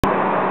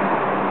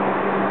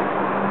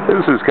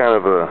This is kind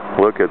of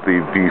a look at the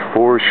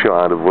before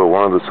shot of what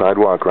one of the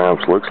sidewalk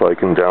ramps looks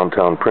like in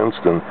downtown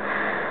Princeton.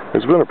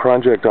 There's been a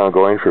project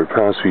ongoing for the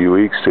past few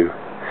weeks to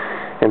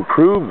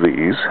improve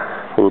these.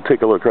 We'll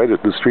take a look right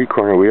at the street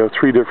corner. We have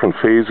 3 different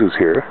phases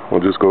here.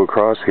 We'll just go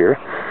across here,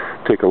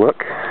 take a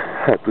look.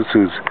 This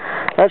is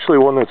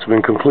actually one that's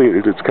been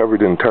completed. It's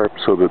covered in tarp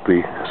so that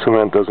the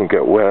cement doesn't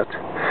get wet,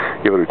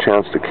 give it a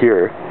chance to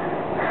cure.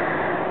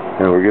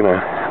 And we're going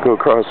to go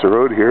across the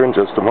road here in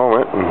just a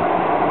moment and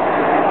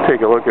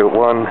take a look at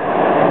one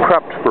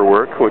prepped for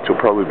work, which will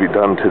probably be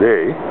done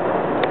today.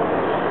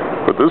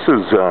 But this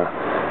is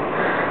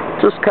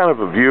just kind of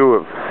a view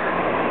of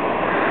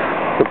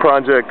the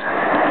project,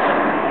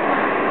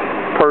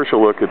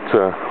 partial look at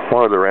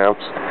one of the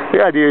ramps.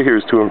 The idea here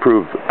is to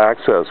improve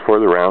access for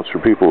the ramps for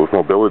people with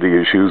mobility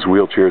issues,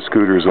 wheelchair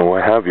scooters and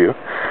what have you.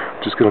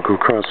 I'm just going to go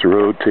across the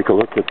road, take a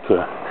look at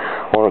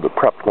one of the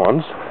prepped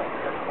ones.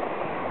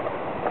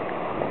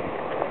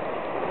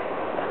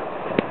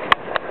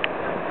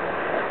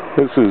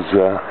 This is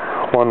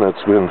one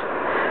that's been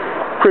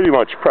pretty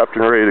much prepped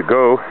and ready to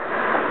go.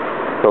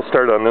 I'll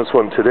start on this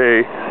one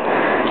today.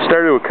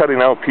 Started with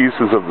cutting out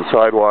pieces of the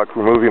sidewalk,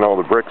 removing all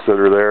the bricks that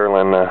are there,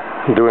 and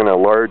then doing a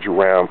large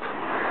ramp,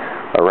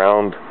 a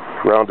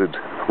rounded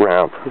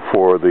ramp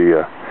for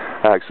the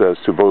access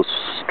to both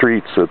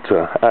streets that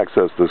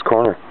access this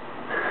corner.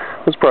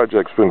 This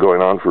project's been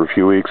going on for a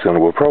few weeks and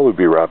will probably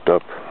be wrapped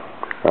up,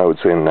 I would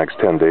say, in the next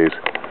 10 days.